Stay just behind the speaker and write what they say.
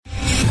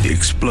The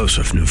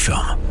explosive new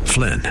film,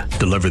 Flynn,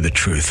 deliver the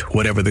truth,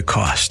 whatever the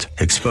cost,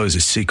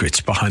 exposes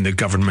secrets behind the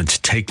government's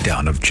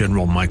takedown of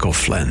General Michael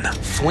Flynn.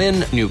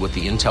 Flynn knew what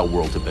the intel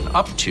world had been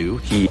up to.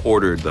 He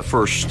ordered the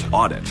first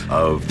audit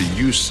of the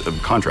use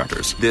of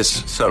contractors.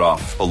 This set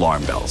off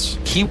alarm bells.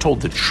 He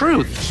told the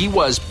truth. He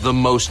was the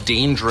most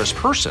dangerous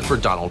person for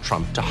Donald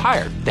Trump to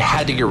hire. They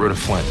had to get rid of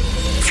Flynn.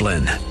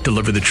 Flynn,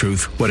 deliver the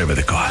truth, whatever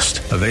the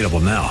cost. Available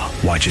now.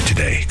 Watch it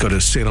today. Go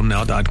to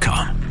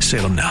salemnow.com.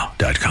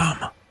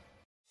 salemnow.com.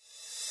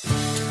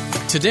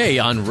 Today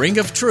on Ring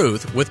of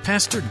Truth with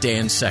Pastor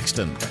Dan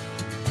Sexton.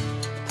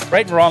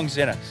 Right and wrong's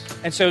in us.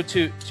 And so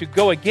to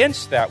go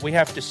against that, we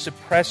have to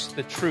suppress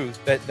the truth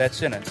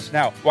that's in us.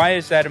 Now, why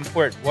is that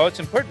important? Well, it's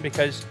important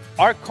because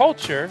our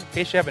culture, in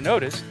case you haven't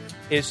noticed,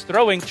 is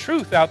throwing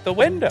truth out the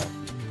window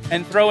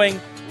and throwing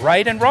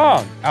right and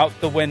wrong out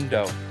the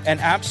window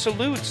and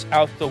absolutes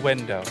out the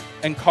window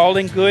and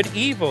calling good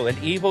evil and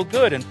evil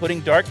good and putting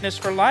darkness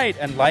for light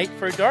and light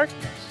for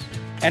darkness.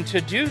 And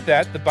to do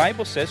that, the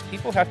Bible says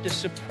people have to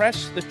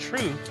suppress the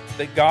truth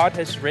that God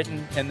has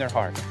written in their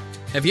heart.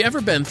 Have you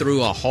ever been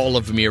through a hall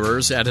of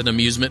mirrors at an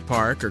amusement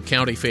park or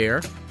county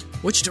fair?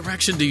 Which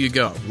direction do you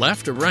go,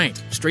 left or right,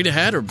 straight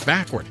ahead or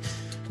backward?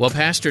 Well,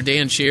 Pastor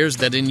Dan shares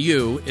that in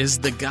you is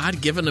the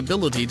God-given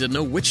ability to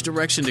know which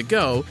direction to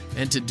go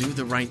and to do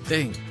the right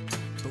thing.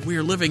 But we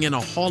are living in a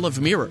hall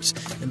of mirrors,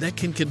 and that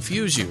can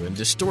confuse you and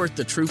distort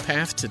the true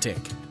path to take.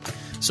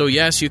 So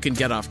yes, you can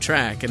get off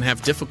track and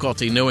have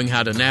difficulty knowing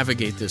how to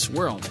navigate this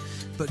world,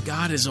 but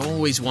God is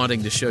always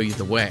wanting to show you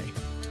the way.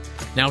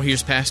 Now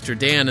here's Pastor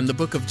Dan in the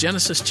book of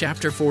Genesis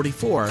chapter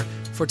 44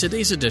 for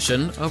today's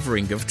edition of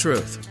Ring of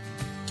Truth.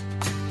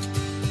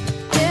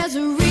 There's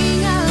a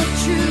ring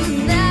of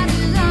truth that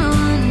is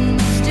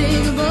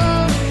unmistakable,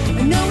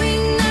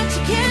 knowing that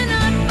you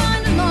cannot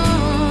find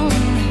alone.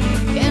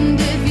 And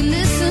if you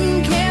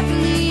listen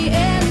carefully,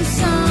 and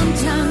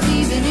sometimes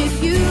even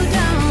if you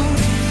don't,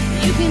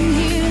 you can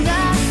hear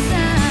that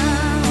sound.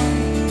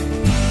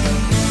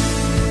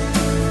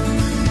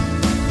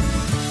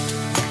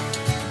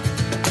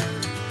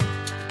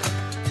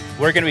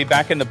 We're going to be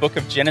back in the book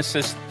of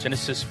Genesis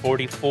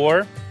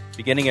 44,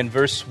 beginning in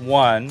verse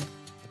 1. It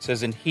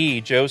says, "And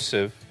he,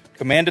 Joseph,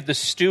 commanded the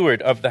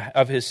steward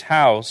of his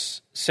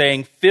house,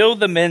 saying, 'Fill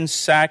the men's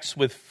sacks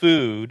with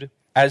food,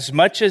 as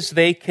much as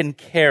they can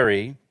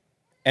carry,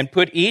 and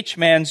put each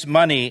man's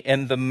money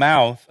in the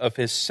mouth of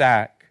his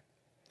sack.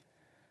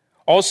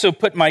 Also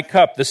put my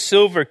cup, the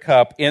silver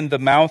cup, in the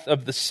mouth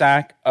of the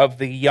sack of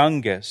the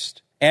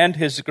youngest, and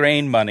his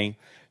grain money.'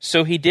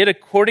 So he did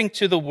according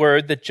to the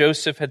word that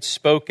Joseph had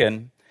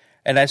spoken.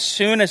 And as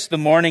soon as the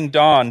morning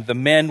dawned, the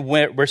men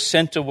were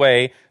sent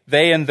away,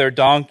 they and their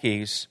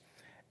donkeys.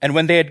 And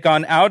when they had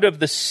gone out of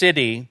the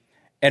city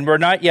and were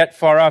not yet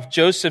far off,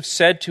 Joseph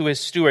said to his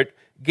steward,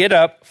 'Get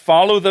up,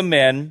 follow the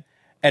men,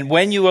 and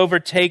when you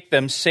overtake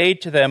them, say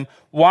to them,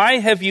 why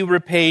have you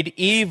repaid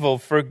evil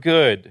for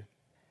good?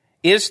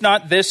 Is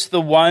not this the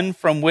one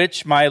from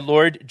which my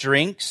Lord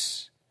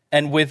drinks,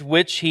 and with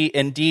which he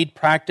indeed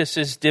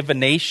practices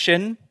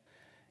divination?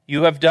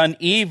 You have done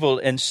evil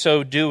in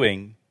so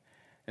doing.'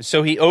 And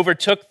so he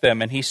overtook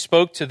them, and he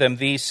spoke to them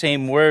these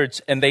same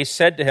words. And they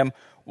said to him,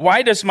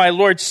 'Why does my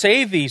Lord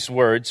say these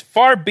words?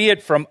 Far be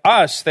it from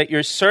us that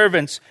your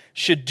servants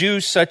should do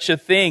such a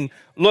thing.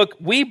 Look,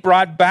 we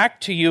brought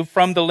back to you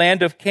from the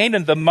land of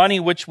Canaan the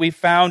money which we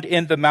found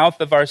in the mouth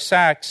of our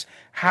sacks.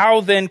 How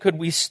then could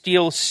we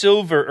steal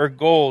silver or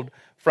gold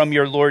from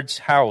your Lord's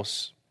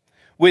house?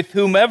 With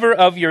whomever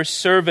of your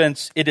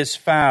servants it is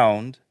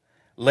found,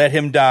 let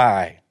him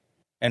die,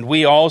 and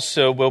we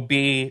also will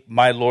be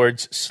my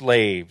Lord's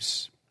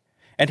slaves.'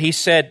 And he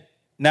said,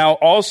 'Now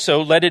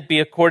also let it be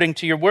according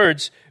to your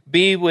words.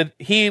 He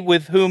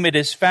with whom it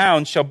is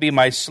found shall be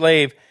my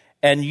slave,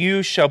 and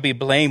you shall be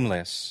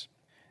blameless.'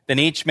 Then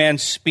each man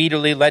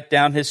speedily let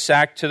down his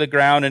sack to the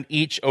ground, and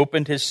each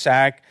opened his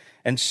sack.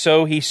 And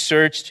so he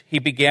searched. He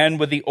began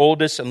with the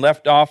oldest and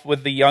left off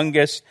with the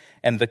youngest,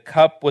 and the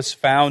cup was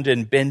found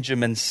in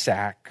Benjamin's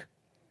sack.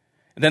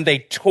 And then they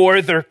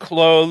tore their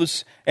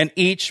clothes, and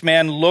each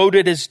man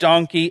loaded his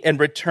donkey and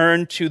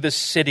returned to the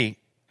city.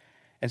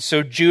 And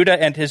so Judah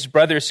and his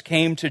brothers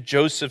came to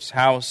Joseph's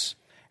house,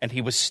 and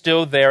he was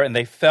still there, and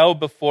they fell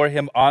before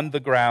him on the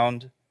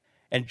ground.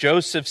 And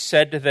Joseph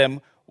said to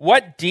them,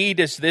 'What deed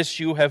is this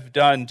you have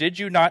done? Did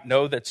you not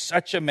know that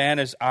such a man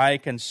as I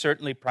can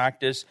certainly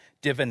practice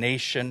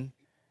divination?'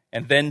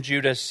 And then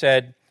Judah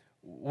said,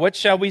 'What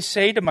shall we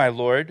say to my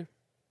Lord?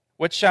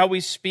 What shall we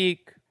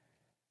speak?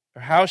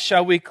 Or how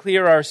shall we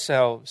clear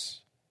ourselves?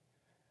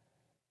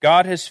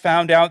 God has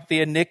found out the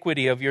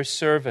iniquity of your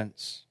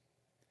servants.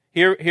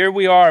 Here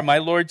we are, my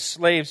Lord's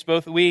slaves,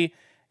 both we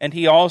and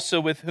he also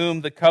with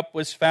whom the cup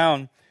was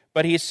found.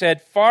 But he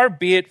said, far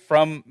be it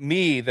from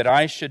me that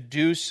I should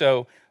do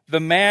so. The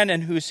man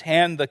in whose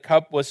hand the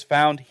cup was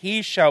found,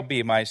 he shall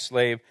be my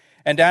slave.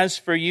 And as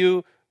for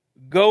you,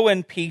 go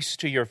in peace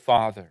to your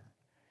father.'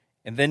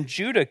 And then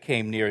Judah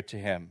came near to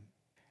him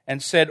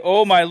and said,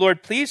 'O my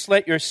Lord, please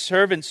let your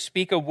servant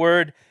speak a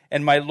word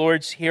in my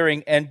Lord's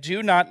hearing, and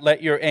do not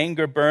let your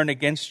anger burn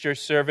against your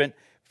servant,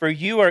 for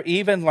you are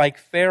even like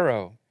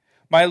Pharaoh.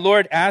 My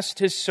Lord asked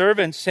his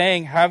servants,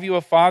 saying, have you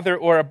a father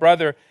or a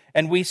brother?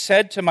 And we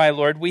said to my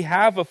Lord, we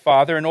have a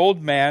father, an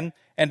old man,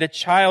 and a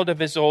child of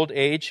his old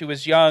age who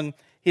is young.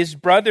 His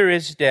brother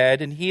is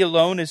dead, and he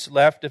alone is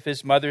left of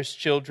his mother's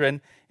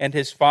children, and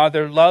his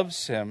father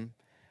loves him.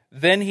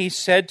 Then he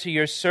said to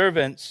your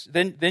servants,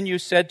 then you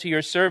said to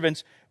your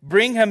servants,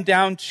 bring him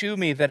down to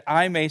me, that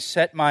I may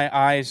set my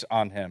eyes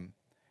on him.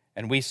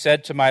 And we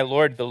said to my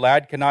Lord, the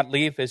lad cannot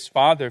leave his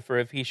father, for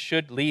if he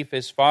should leave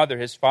his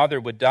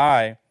father would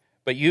die.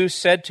 But you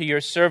said to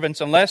your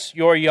servants, unless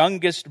your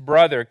youngest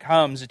brother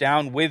comes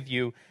down with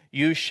you,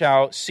 you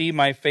shall see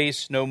my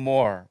face no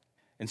more.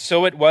 And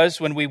so it was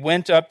when we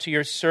went up to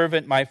your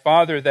servant, my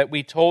father, that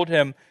we told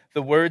him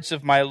the words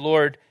of my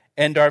Lord.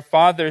 And our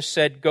father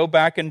said, go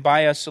back and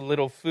buy us a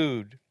little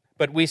food.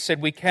 But we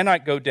said, we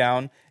cannot go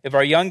down. If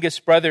our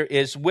youngest brother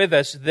is with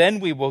us, then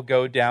we will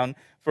go down,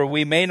 for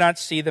we may not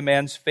see the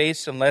man's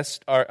face unless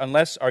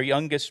our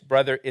youngest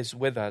brother is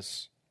with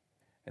us.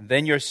 And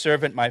then your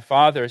servant, my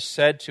father,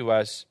 said to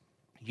us,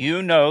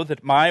 you know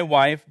that my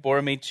wife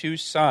bore me 2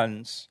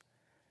 sons,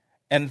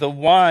 and the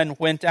one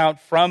went out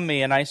from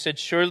me, and I said,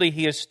 surely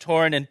he is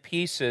torn in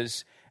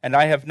pieces, and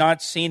I have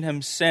not seen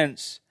him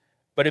since.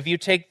 But if you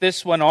take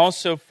this one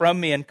also from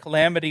me, and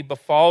calamity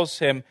befalls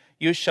him,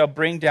 you shall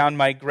bring down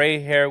my gray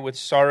hair with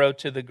sorrow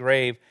to the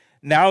grave.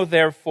 Now,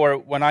 therefore,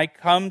 when I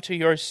come to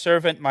your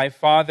servant, my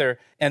father,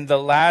 and the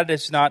lad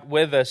is not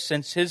with us,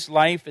 since his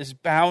life is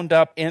bound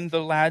up in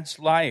the lad's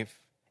life,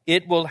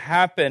 it will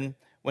happen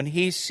when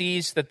he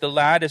sees that the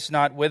lad is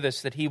not with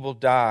us, that he will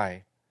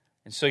die.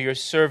 And so your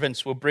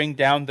servants will bring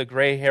down the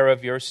gray hair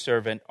of your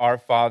servant, our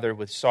father,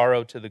 with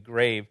sorrow to the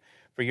grave.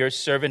 For your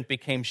servant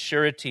became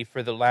surety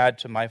for the lad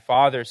to my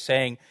father,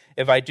 saying,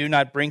 if I do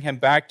not bring him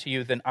back to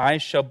you, then I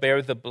shall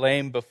bear the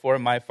blame before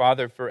my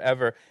father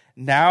forever.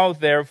 Now,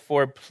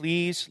 therefore,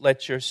 please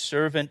let your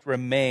servant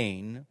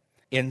remain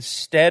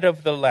instead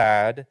of the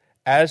lad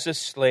as a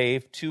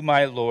slave to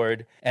my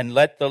Lord, and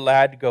let the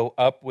lad go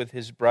up with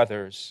his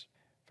brothers.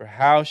 For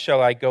how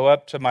shall I go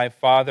up to my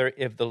father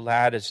if the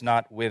lad is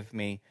not with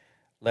me,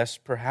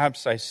 lest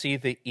perhaps I see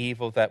the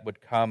evil that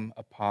would come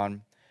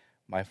upon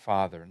my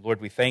father? Lord,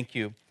 we thank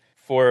you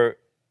for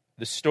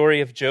the story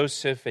of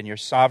Joseph and your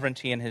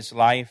sovereignty in his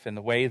life, and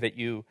the way that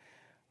you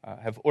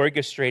have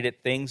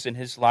orchestrated things in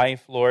his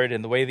life, Lord,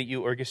 and the way that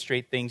you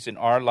orchestrate things in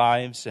our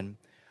lives. And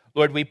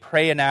Lord, we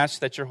pray and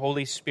ask that your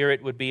Holy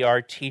Spirit would be our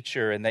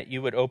teacher, and that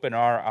you would open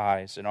our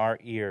eyes and our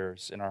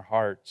ears and our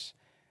hearts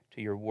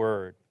to your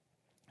word.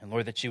 And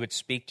Lord, that you would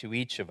speak to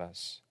each of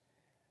us.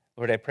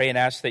 Lord, I pray and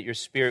ask that your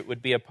Spirit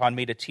would be upon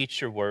me to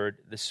teach your word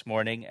this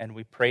morning, and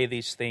we pray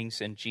these things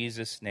in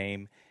Jesus'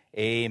 name.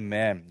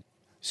 Amen.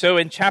 So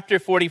in chapter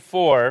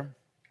 44,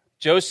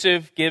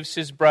 Joseph gives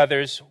his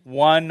brothers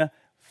one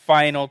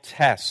final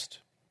test.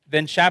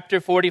 Then chapter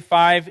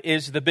 45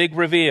 is the big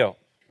reveal,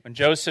 when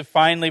Joseph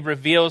finally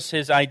reveals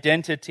his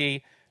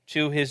identity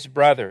to his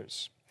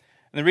brothers.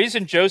 And the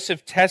reason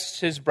Joseph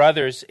tests his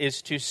brothers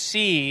is to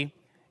see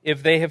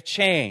if they have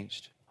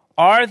changed.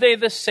 Are they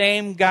the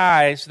same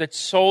guys that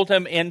sold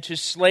him into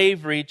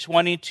slavery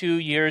 22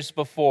 years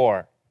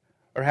before?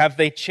 Or have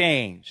they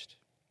changed?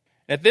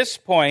 At this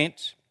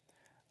point,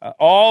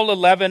 all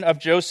 11 of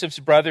Joseph's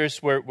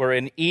brothers were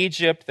in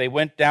Egypt. They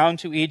went down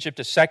to Egypt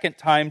a second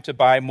time to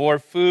buy more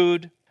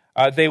food.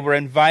 They were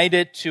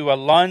invited to a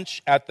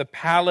lunch at the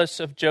palace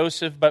of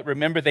Joseph, but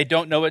remember, they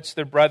don't know it's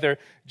their brother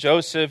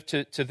Joseph.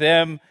 To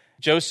them,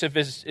 Joseph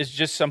is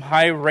just some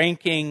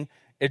high-ranking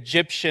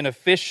Egyptian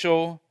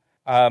official.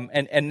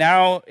 And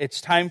now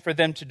it's time for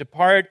them to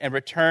depart and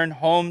return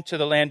home to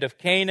the land of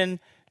Canaan,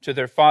 to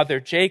their father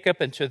Jacob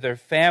and to their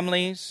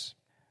families.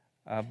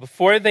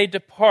 Before they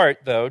depart,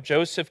 though,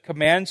 Joseph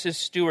commands his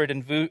steward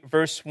in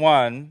verse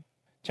 1,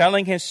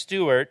 telling his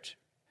steward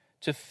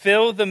to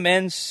fill the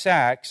men's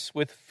sacks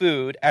with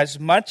food as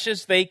much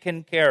as they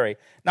can carry.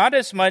 Not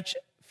as much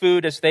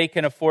food as they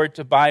can afford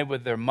to buy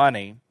with their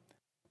money,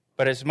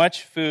 but as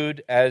much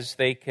food as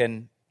they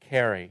can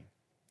carry.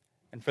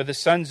 And for the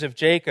sons of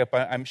Jacob,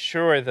 I'm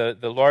sure the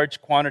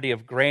large quantity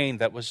of grain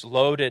that was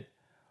loaded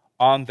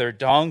on their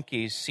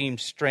donkeys seemed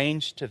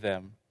strange to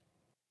them.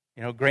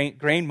 You know,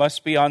 grain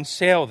must be on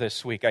sale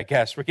this week, I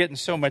guess. We're getting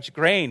so much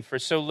grain for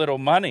so little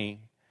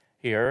money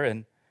here.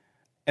 And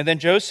then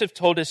Joseph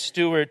told his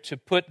steward to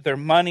put their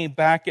money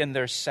back in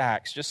their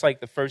sacks, just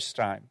like the first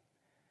time.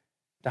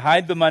 To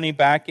hide the money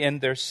back in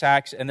their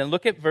sacks. And then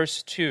look at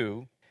verse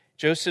 2.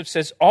 Joseph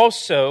says,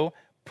 also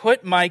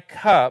put my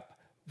cup,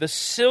 the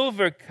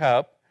silver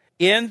cup,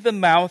 in the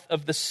mouth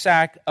of the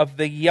sack of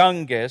the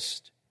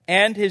youngest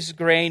and his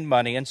grain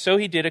money. And so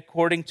he did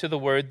according to the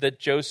word that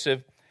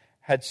Joseph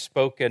had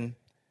spoken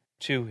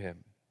to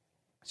him.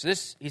 So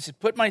he said,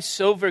 put my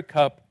silver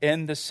cup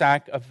in the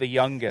sack of the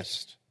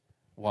youngest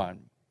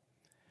one.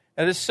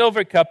 Now this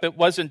silver cup, it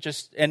wasn't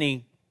just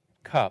any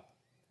cup.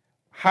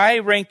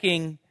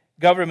 High-ranking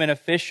government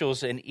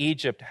officials in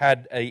Egypt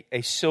had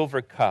a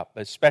silver cup,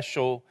 a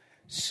special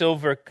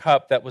silver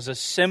cup that was a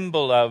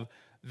symbol of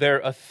their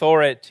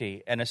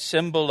authority and a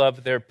symbol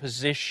of their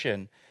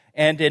position.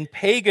 And in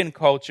pagan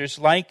cultures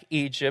like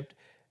Egypt,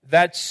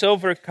 that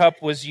silver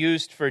cup was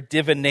used for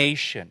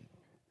divination,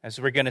 as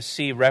we're going to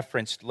see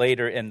referenced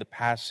later in the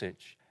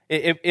passage.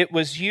 It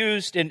was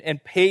used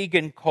in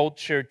pagan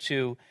culture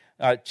to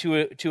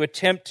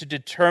attempt to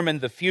determine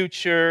the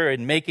future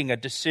and making a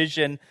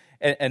decision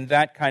and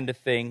that kind of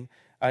thing.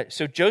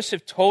 So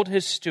Joseph told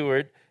his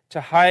steward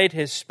to hide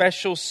his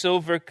special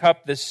silver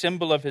cup, the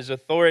symbol of his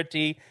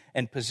authority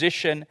and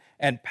position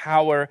and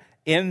power,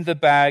 in the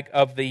bag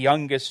of the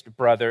youngest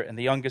brother. And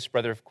the youngest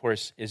brother, of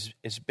course, is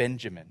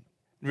Benjamin.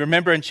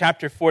 Remember in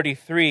chapter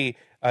 43,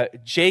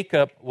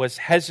 Jacob was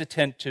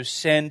hesitant to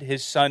send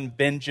his son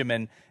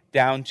Benjamin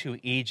down to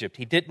Egypt.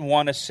 He didn't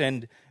want to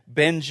send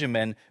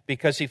Benjamin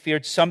because he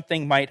feared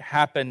something might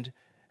happen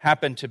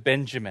to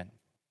Benjamin.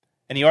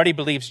 And he already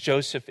believes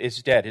Joseph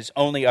is dead, his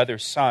only other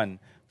son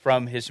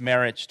from his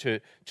marriage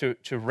to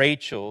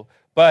Rachel.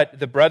 But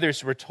the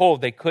brothers were told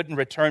they couldn't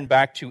return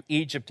back to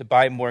Egypt to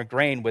buy more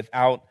grain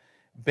without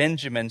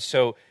Benjamin.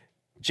 So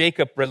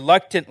Jacob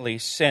reluctantly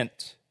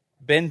sent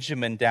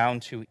Benjamin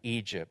down to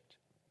Egypt.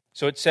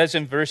 So it says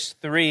in verse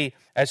 3,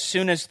 as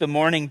soon as the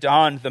morning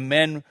dawned, the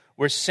men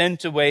were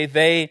sent away,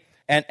 they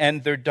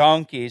and their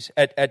donkeys.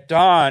 At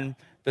dawn,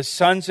 the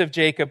sons of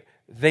Jacob,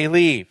 they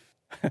leave.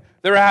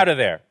 They're out of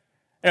there.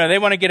 They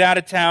want to get out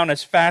of town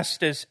as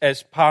fast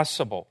as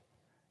possible.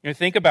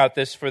 Think about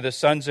this for the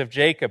sons of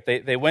Jacob.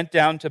 They went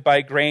down to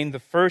buy grain the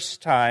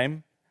first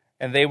time,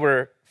 and they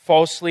were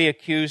falsely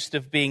accused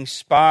of being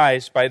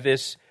spies by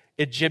this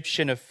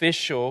Egyptian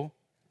official.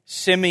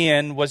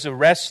 Simeon was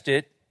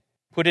arrested,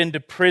 put into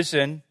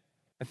prison,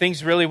 and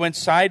things really went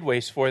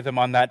sideways for them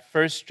on that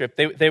first trip.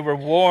 They were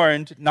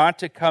warned not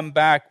to come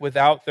back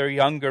without their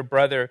younger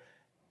brother,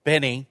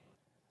 Benny.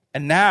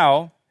 And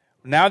now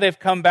they've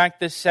come back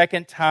this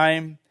second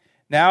time.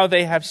 Now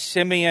they have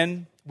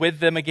Simeon with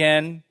them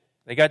again.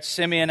 They got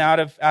Simeon out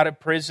of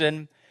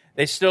prison.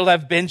 They still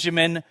have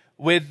Benjamin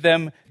with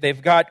them.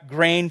 They've got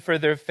grain for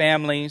their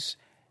families.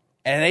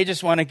 And they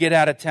just want to get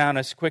out of town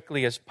as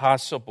quickly as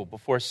possible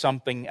before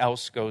something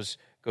else goes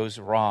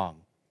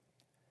wrong.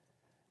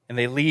 And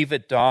they leave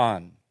at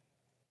dawn.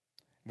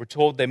 We're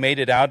told they made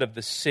it out of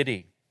the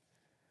city.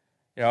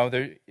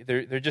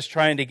 They're just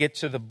trying to get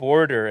to the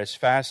border as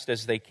fast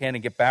as they can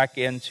and get back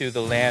into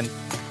the land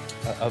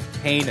of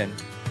Canaan.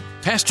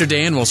 Pastor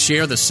Dan will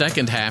share the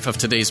second half of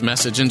today's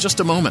message in just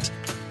a moment.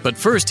 But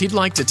first, he'd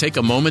like to take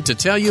a moment to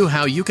tell you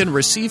how you can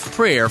receive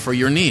prayer for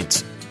your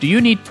needs. Do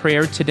you need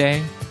prayer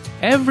today?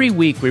 Every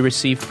week we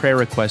receive prayer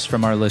requests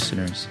from our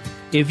listeners.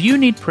 If you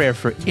need prayer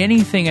for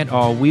anything at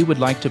all, we would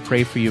like to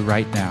pray for you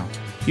right now.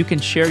 You can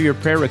share your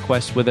prayer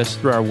requests with us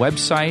through our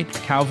website,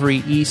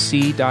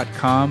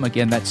 calvaryec.com.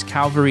 Again, that's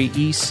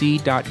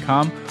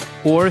calvaryec.com,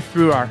 or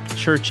through our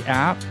church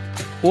app,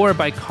 or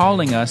by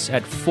calling us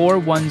at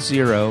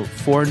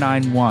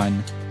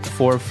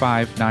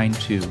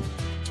 410-491-4592.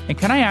 And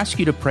can I ask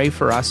you to pray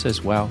for us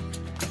as well?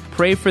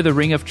 Pray for the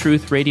Ring of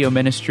Truth radio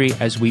ministry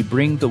as we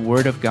bring the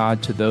Word of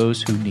God to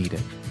those who need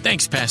it.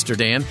 Thanks, Pastor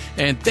Dan,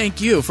 and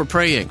thank you for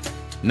praying.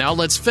 Now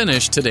let's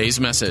finish today's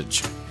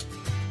message.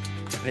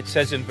 And it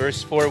says in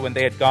verse 4, when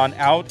they had gone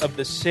out of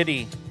the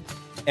city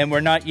and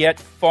were not yet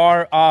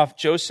far off,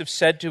 Joseph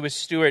said to his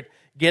steward,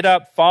 get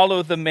up,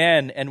 follow the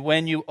men, and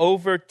when you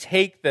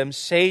overtake them,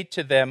 say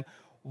to them,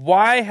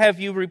 why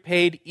have you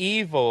repaid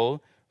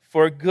evil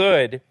for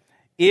good?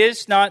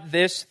 Is not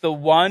this the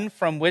one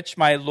from which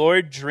my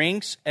Lord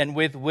drinks and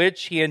with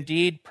which he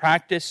indeed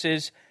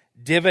practices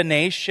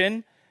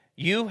divination?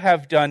 You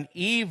have done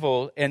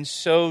evil in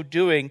so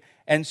doing.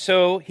 And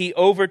so he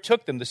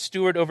overtook them, the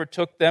steward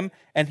overtook them,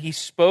 and he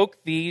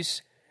spoke to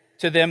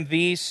them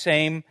these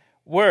same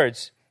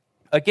words.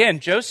 Again,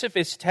 Joseph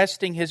is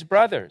testing his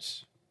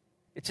brothers.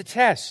 It's a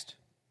test.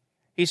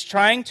 He's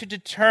trying to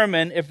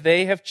determine if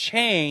they have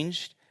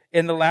changed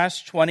in the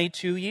last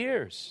 22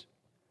 years.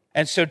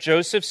 And so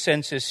Joseph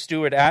sends his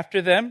steward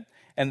after them,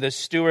 and the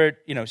steward,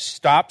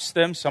 stops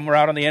them somewhere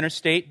out on the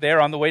interstate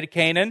there on the way to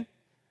Canaan.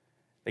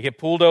 They get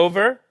pulled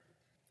over.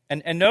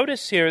 And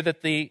notice here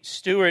that the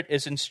steward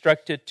is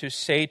instructed to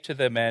say to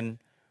the men,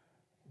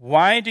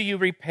 why do you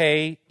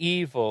repay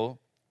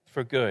evil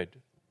for good?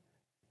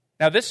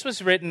 Now, this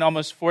was written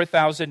almost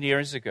 4,000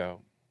 years ago,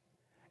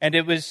 and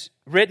it was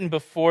written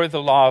before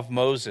the law of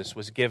Moses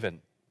was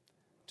given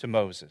to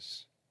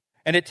Moses.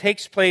 And it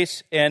takes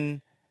place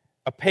in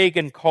a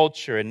pagan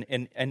culture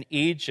in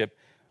Egypt.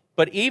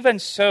 But even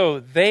so,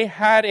 they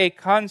had a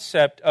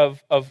concept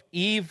of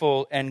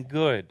evil and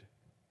good,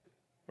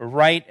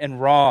 right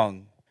and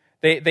wrong.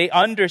 They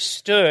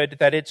understood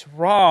that it's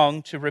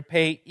wrong to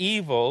repay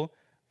evil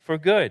for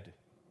good.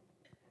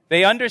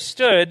 They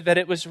understood that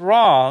it was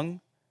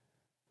wrong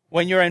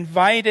when you're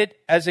invited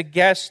as a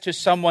guest to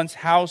someone's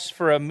house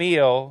for a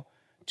meal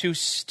to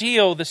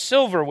steal the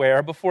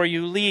silverware before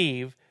you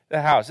leave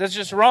the house. That's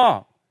just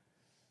wrong.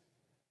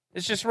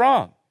 It's just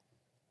wrong.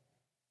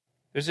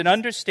 There's an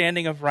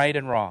understanding of right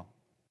and wrong.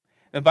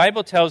 The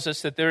Bible tells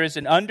us that there is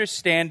an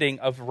understanding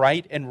of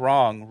right and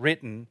wrong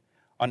written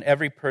on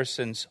every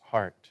person's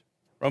heart.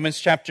 Romans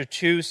chapter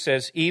 2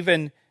 says,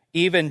 even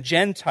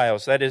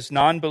Gentiles, that is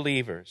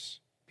non-believers,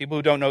 people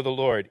who don't know the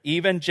Lord,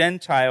 even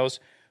Gentiles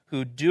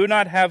who do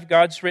not have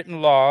God's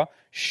written law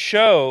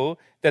show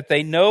that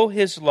they know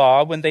his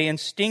law when they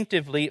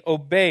instinctively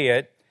obey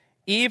it,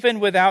 even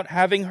without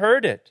having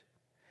heard it.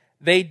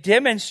 They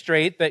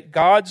demonstrate that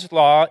God's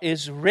law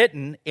is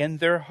written in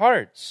their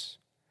hearts.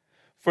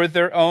 For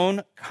their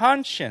own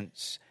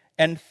conscience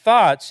and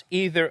thoughts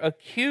either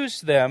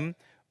accuse them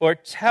or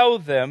tell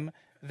them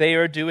they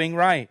are doing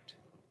right.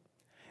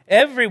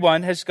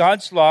 Everyone has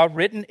God's law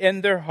written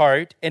in their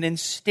heart and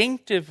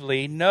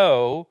instinctively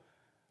know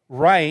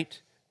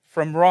right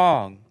from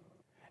wrong.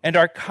 And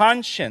our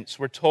conscience,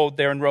 we're told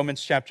there in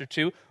Romans chapter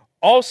 2,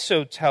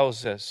 also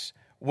tells us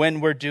when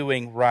we're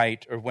doing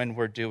right or when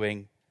we're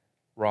doing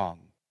wrong.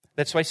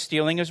 That's why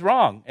stealing is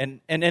wrong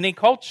in any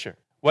culture,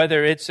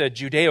 whether it's a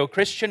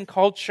Judeo-Christian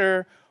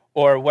culture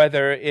or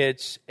whether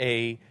it's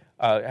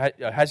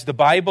has the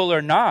Bible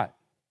or not.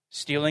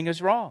 Stealing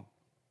is wrong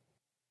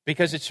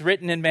because it's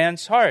written in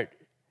man's heart.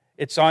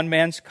 It's on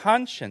man's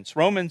conscience.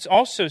 Romans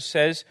also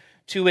says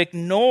to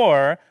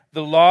ignore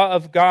the law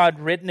of God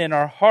written in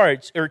our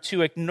hearts or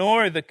to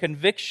ignore the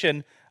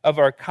conviction of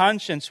our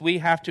conscience,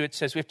 it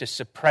says we have to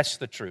suppress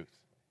the truth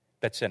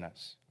that's in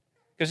us.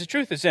 Because the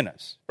truth is in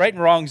us. Right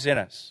and wrong's in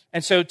us.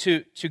 And so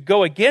to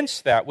go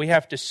against that, we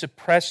have to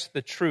suppress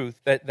the truth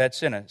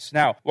that's in us.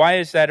 Now, why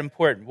is that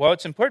important? Well,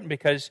 it's important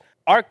because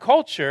our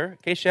culture, in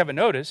case you haven't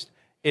noticed,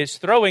 is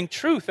throwing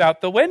truth out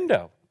the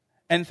window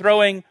and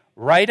throwing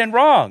right and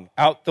wrong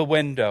out the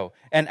window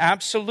and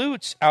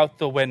absolutes out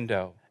the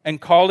window and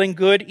calling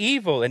good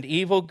evil and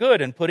evil good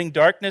and putting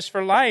darkness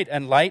for light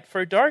and light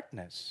for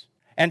darkness.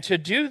 And to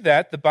do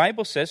that, the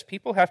Bible says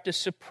people have to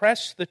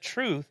suppress the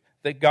truth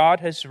that God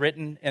has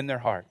written in their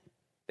heart.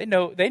 They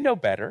know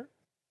better.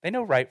 They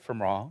know right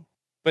from wrong.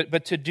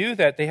 But to do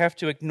that, they have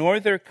to ignore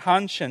their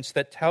conscience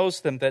that tells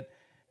them that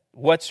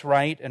what's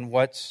right and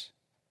what's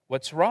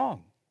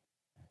wrong.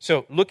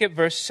 So look at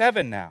verse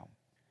 7 now.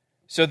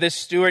 So this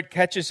steward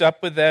catches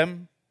up with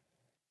them,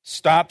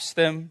 stops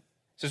them,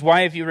 says,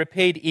 "Why have you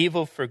repaid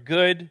evil for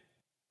good?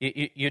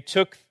 You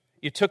took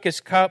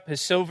his cup,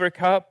 his silver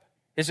cup,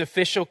 his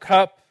official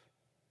cup.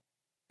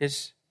 You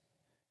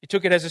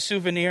took it as a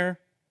souvenir."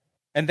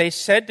 And they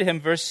said to him,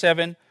 verse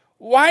 7,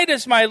 "Why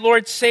does my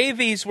Lord say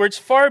these words?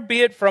 Far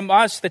be it from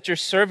us that your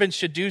servants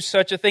should do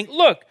such a thing.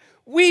 Look,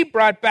 we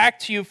brought back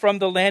to you from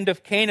the land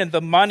of Canaan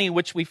the money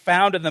which we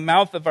found in the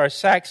mouth of our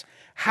sacks.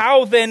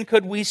 How then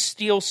could we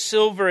steal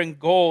silver and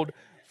gold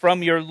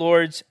from your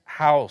Lord's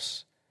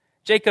house?"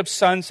 Jacob's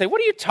sons say, "What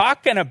are you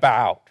talking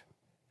about?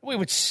 We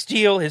would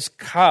steal his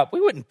cup.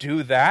 We wouldn't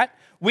do that.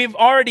 We've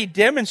already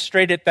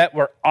demonstrated that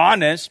we're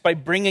honest by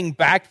bringing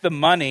back the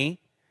money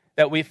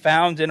that we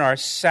found in our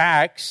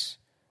sacks.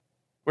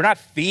 We're not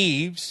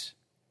thieves.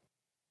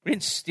 We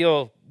didn't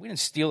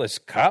steal his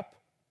cup.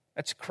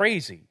 That's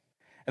crazy."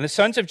 And the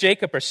sons of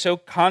Jacob are so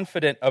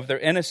confident of their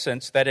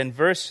innocence that in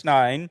verse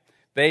 9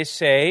 they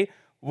say,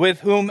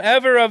 "With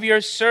whomever of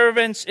your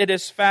servants it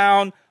is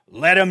found,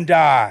 let him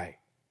die.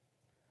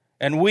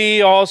 And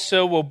we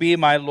also will be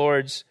my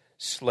Lord's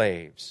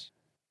slaves."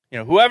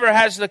 Whoever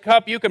has the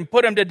cup, you can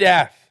put him to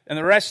death, and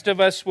the rest of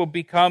us will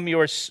become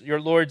your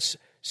Lord's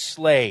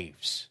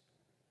slaves.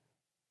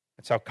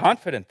 That's how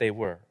confident they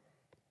were,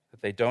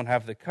 that they don't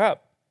have the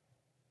cup.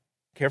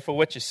 Careful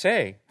what you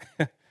say.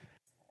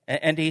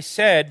 And he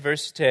said,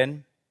 verse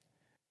 10,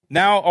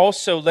 "Now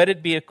also let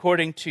it be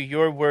according to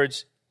your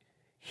words.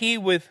 He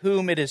with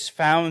whom it is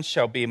found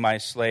shall be my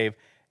slave,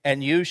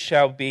 and you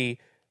shall be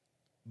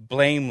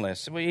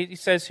blameless." He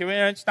says here,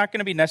 it's not going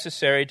to be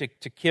necessary to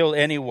kill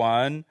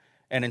anyone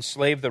and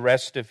enslave the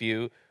rest of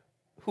you.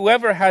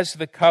 Whoever has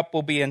the cup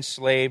will be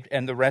enslaved,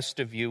 and the rest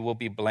of you will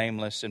be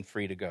blameless and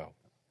free to go.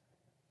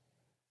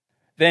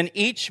 Then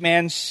each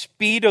man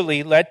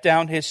speedily let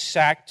down his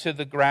sack to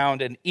the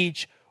ground, and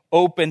each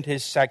opened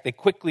his sack. They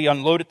quickly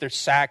unloaded their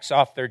sacks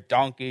off their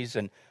donkeys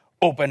and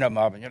opened them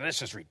up. And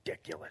this is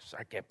ridiculous.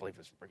 I can't believe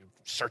it's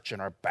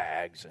searching our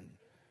bags.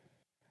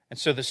 And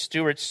so the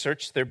stewards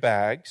searched their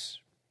bags.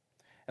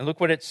 And look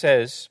what it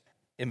says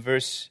in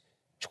verse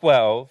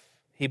 12.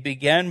 He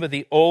began with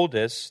the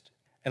oldest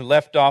and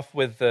left off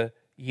with the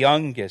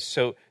youngest.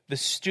 So the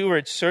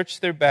stewards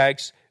searched their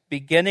bags,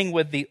 beginning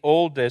with the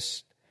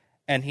oldest,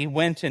 and he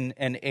went in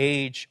an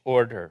age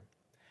order.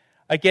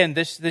 Again,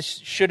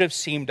 this should have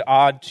seemed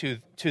odd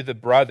to the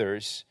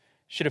brothers.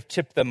 Should have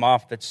tipped them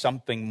off that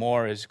something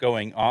more is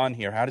going on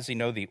here. How does he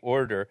know the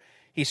order?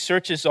 He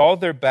searches all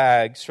their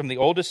bags from the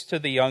oldest to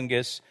the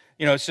youngest.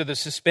 So the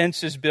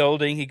suspense is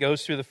building. He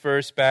goes through the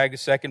first bag, the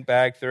second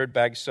bag, third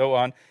bag, so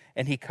on.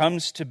 And he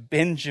comes to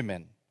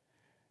Benjamin,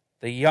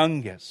 the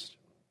youngest.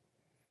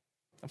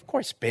 Of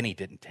course, Benny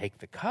didn't take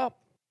the cup.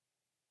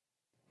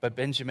 But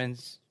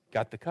Benjamin's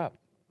got the cup.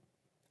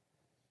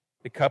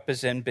 The cup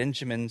is in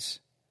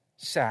Benjamin's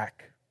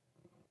sack.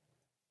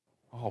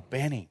 Oh,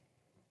 Benny.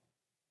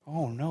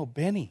 Oh, no,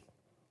 Benny.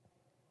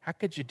 How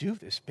could you do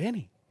this,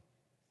 Benny?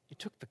 You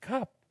took the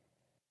cup.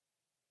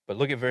 But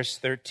look at verse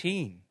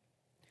 13.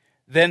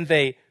 Then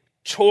they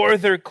tore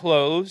their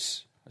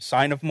clothes, a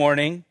sign of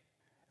mourning.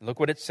 Look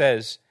what it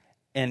says.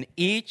 And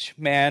each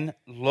man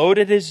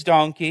loaded his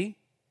donkey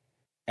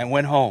and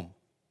went home.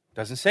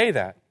 Doesn't say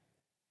that.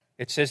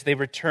 It says they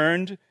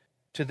returned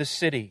to the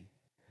city.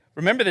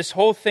 Remember, this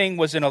whole thing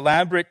was an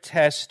elaborate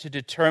test to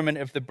determine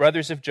if the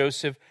brothers of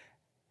Joseph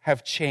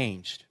have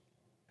changed.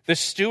 The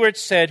steward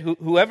said,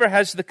 whoever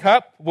has the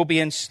cup will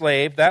be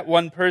enslaved, that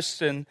one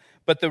person,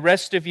 but the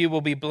rest of you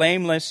will be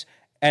blameless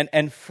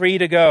and free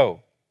to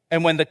go.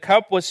 And when the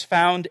cup was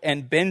found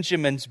in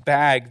Benjamin's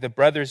bag, the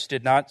brothers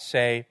did not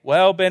say,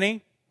 well,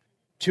 Benny,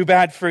 too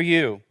bad for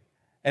you,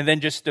 and then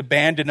just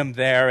abandon him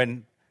there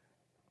and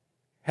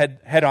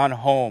head on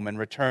home and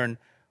return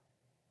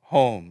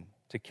home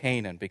to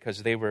Canaan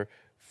because they were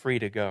free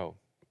to go.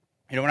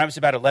 You know, when I was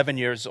about 11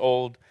 years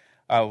old,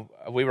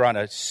 we were on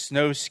a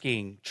snow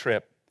skiing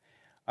trip,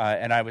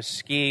 and I was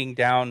skiing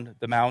down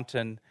the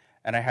mountain,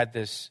 and I had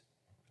this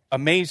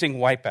amazing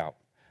wipeout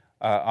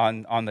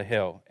on the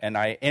hill, and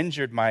I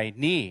injured my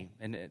knee,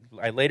 and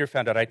I later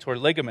found out I tore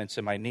ligaments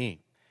in my knee.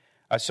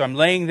 So I'm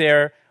laying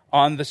there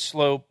on the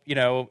slope, you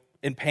know,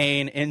 in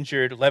pain,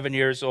 injured, 11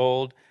 years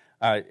old,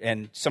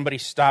 and somebody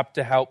stopped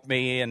to help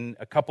me, and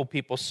a couple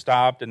people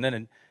stopped, and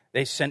then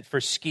they sent for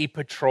ski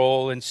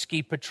patrol, and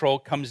ski patrol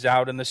comes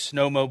out in the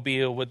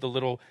snowmobile with the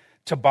little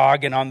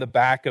toboggan on the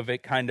back of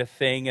it kind of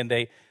thing, and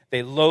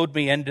they load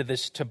me into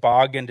this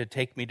toboggan to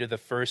take me to the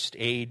first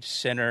aid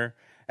center,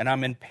 and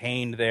I'm in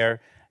pain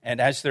there. And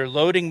as they're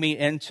loading me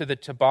into the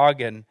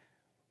toboggan,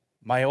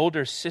 my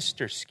older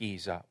sister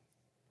skis up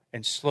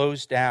and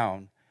slows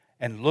down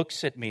and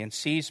looks at me and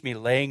sees me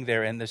laying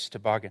there in this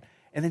toboggan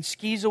and then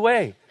skis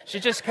away. She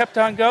just kept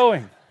on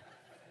going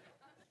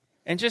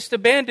and just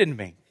abandoned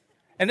me.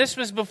 And this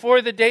was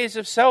before the days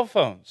of cell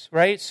phones,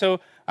 right?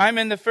 So I'm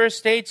in the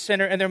first aid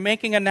center, and they're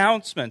making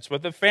announcements.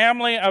 With the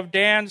family of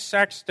Dan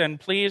Sexton,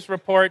 please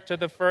report to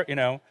the first,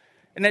 and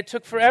it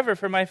took forever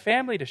for my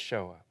family to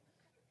show up.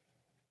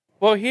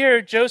 Well, here,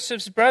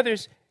 Joseph's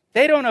brothers,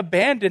 they don't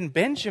abandon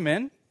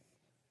Benjamin.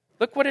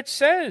 Look what it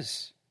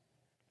says.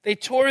 They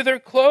tore their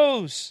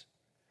clothes.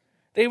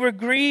 They were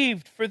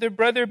grieved for their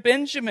brother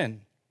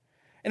Benjamin.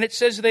 And it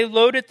says they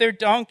loaded their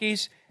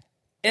donkeys,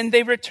 and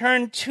they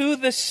returned to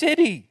the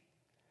city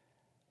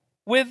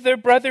with their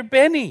brother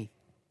Benny.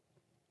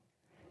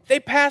 They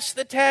passed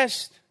the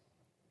test.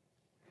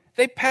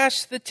 They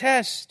passed the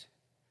test.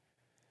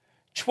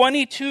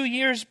 22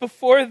 years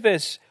before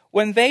this,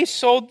 when they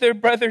sold their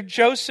brother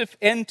Joseph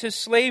into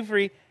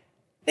slavery,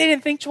 they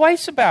didn't think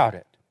twice about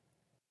it.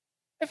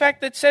 In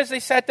fact, it says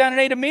they sat down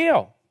and ate a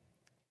meal.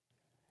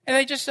 And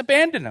they just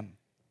abandoned him.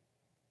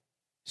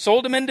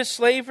 Sold him into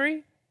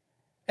slavery,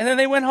 and then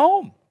they went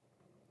home.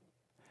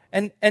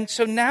 And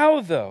so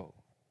now,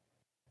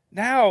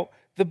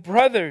 the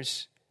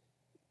brothers,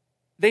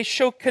 they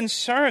show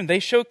concern, they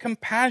show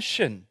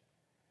compassion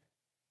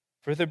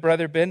for their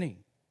brother Benny.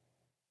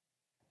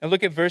 Now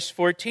look at verse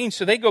 14.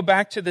 So they go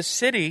back to the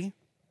city.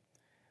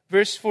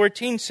 Verse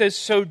 14 says,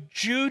 so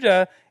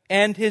Judah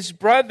and his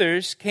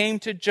brothers came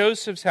to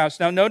Joseph's house.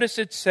 Now notice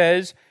it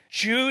says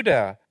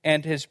Judah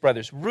and his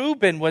brothers.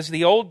 Reuben was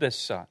the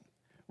oldest son.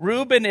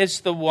 Reuben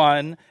is the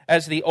one,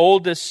 as the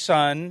oldest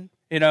son,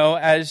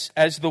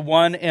 as the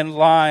one in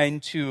line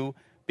to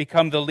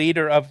become the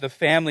leader of the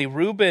family.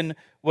 Reuben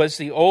was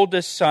the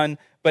oldest son,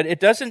 but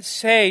it doesn't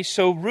say,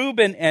 so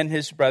Reuben and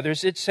his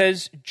brothers. It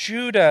says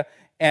Judah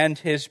and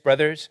his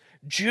brothers.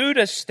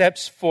 Judah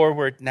steps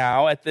forward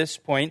now at this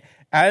point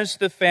as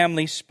the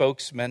family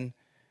spokesman,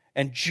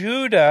 and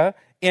Judah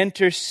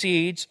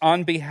intercedes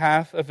on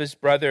behalf of his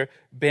brother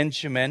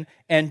Benjamin,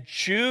 and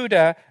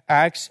Judah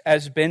acts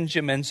as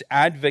Benjamin's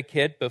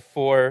advocate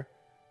before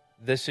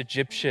this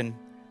Egyptian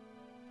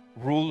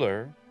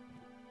ruler,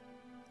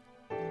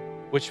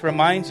 which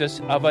reminds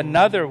us of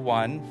another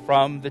one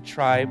from the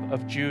tribe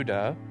of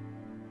Judah,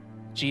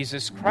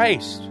 Jesus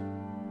Christ,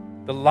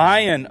 the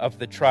Lion of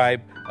the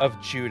tribe of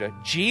Judah.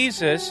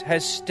 Jesus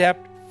has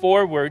stepped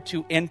forward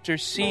to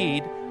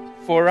intercede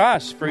for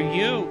us, for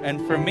you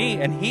and for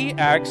me, and he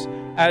acts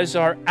as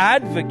our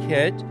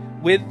advocate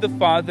with the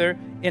Father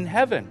in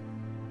heaven.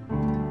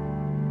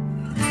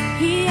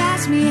 He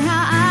asked me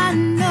how I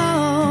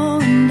know,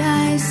 and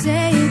I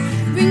say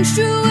it rings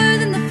truer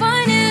than the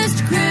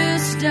finest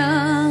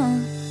crystal.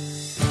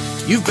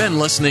 You've been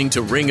listening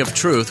to Ring of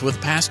Truth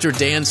with Pastor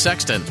Dan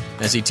Sexton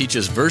as he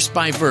teaches verse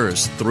by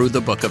verse through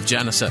the book of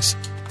Genesis.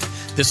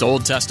 This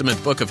Old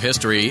Testament book of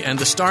history and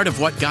the start of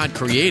what God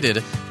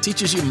created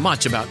teaches you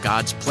much about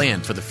God's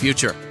plan for the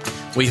future.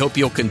 We hope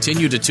you'll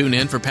continue to tune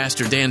in for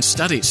Pastor Dan's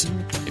studies.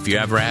 If you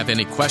ever have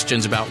any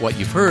questions about what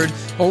you've heard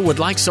or would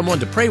like someone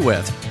to pray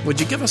with, would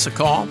you give us a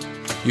call?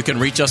 You can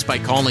reach us by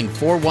calling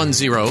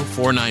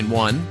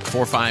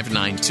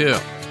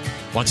 410-491-4592.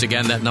 Once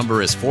again, that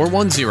number is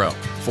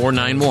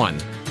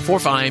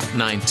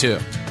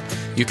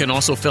 410-491-4592. You can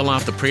also fill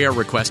out the prayer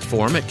request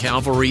form at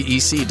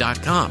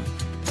calvaryec.com.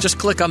 Just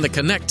click on the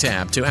Connect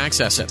tab to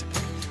access it.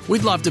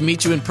 We'd love to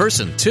meet you in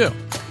person, too.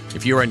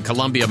 If you're in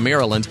Columbia,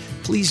 Maryland,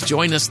 please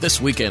join us this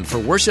weekend for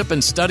worship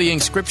and studying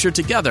Scripture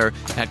together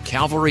at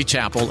Calvary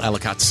Chapel,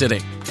 Ellicott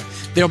City.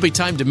 There'll be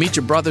time to meet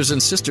your brothers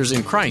and sisters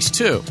in Christ,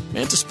 too,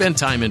 and to spend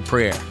time in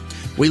prayer.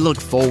 We look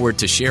forward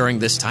to sharing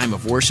this time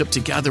of worship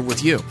together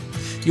with you.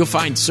 You'll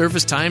find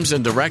service times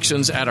and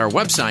directions at our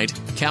website,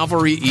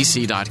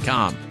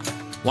 calvaryec.com.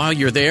 While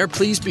you're there,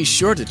 please be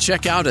sure to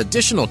check out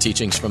additional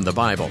teachings from the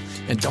Bible,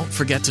 and don't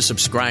forget to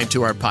subscribe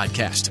to our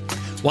podcast.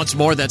 Once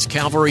more, that's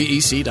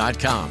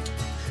calvaryec.com.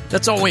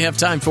 That's all we have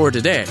time for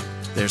today.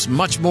 There's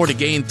much more to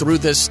gain through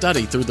this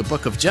study through the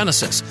book of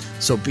Genesis,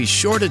 so be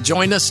sure to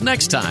join us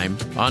next time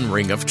on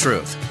Ring of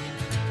Truth.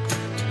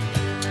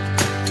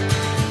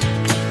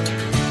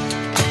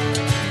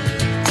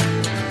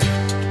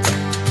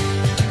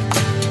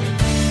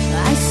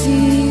 I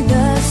see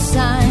the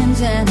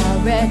signs and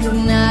I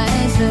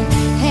recognize the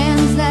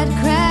hands that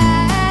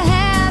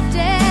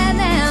crafted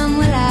them.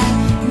 Well,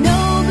 I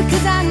know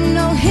because I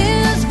know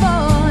His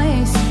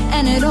voice,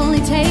 and it only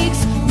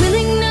takes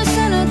willingness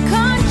and a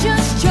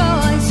conscious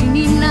choice. You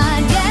need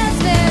not guess,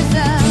 there's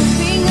a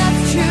ring of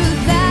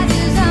truth that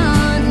is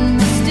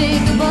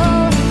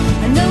unmistakable,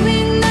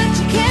 knowing that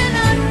you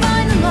cannot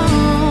find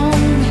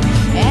alone.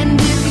 And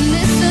if you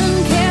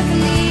listen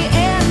carefully,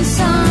 and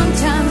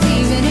sometimes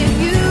even if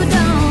you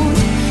don't,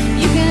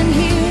 you can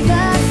hear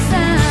the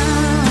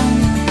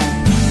sound.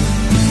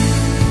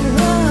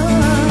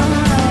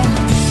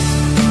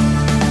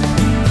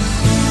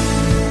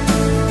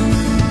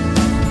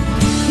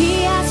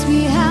 He asked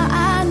me how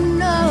I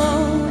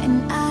know,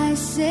 and I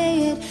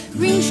say it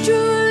rings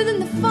truer than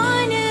the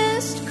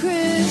finest crystal.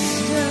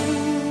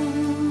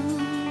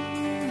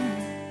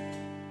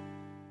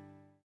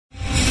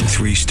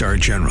 3-star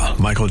General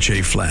Michael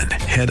J. Flynn,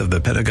 head of the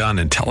Pentagon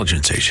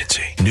Intelligence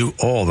Agency, knew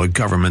all the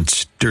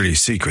government's dirty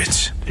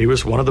secrets. He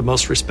was one of the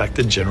most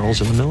respected generals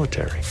in the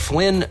military.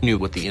 Flynn knew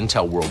what the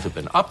intel world had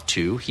been up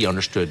to. He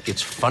understood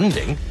its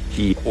funding.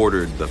 He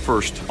ordered the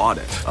first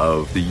audit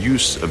of the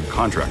use of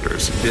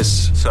contractors.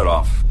 This set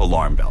off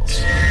alarm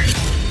bells.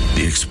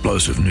 The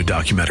explosive new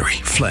documentary,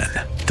 Flynn,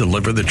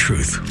 Deliver the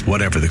Truth,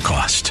 Whatever the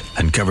Cost,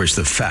 uncovers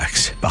the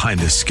facts behind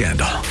this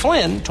scandal.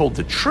 Flynn told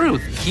the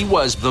truth. He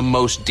was the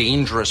most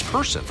dangerous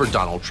person for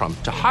Donald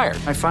Trump to hire.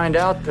 I find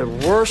out the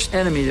worst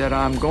enemy that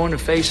I'm going to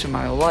face in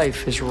my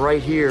life is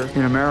right here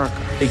in America.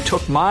 They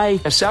took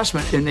my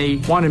assessment and they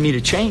wanted me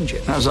to change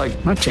it. And I was like,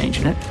 I'm not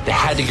changing it. They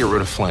had to get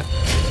rid of Flynn.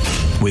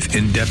 With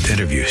in-depth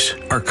interviews,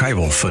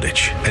 archival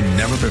footage, and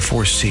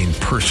never-before-seen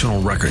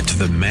personal records of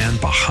the man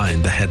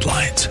behind the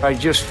headlines. I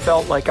just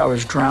felt like I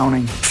was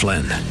drowning.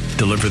 Flynn,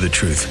 Deliver the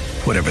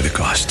Truth, Whatever the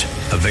Cost.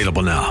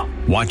 Available now.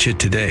 Watch it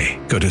today.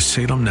 Go to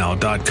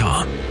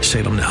salemnow.com.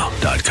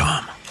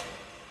 salemnow.com.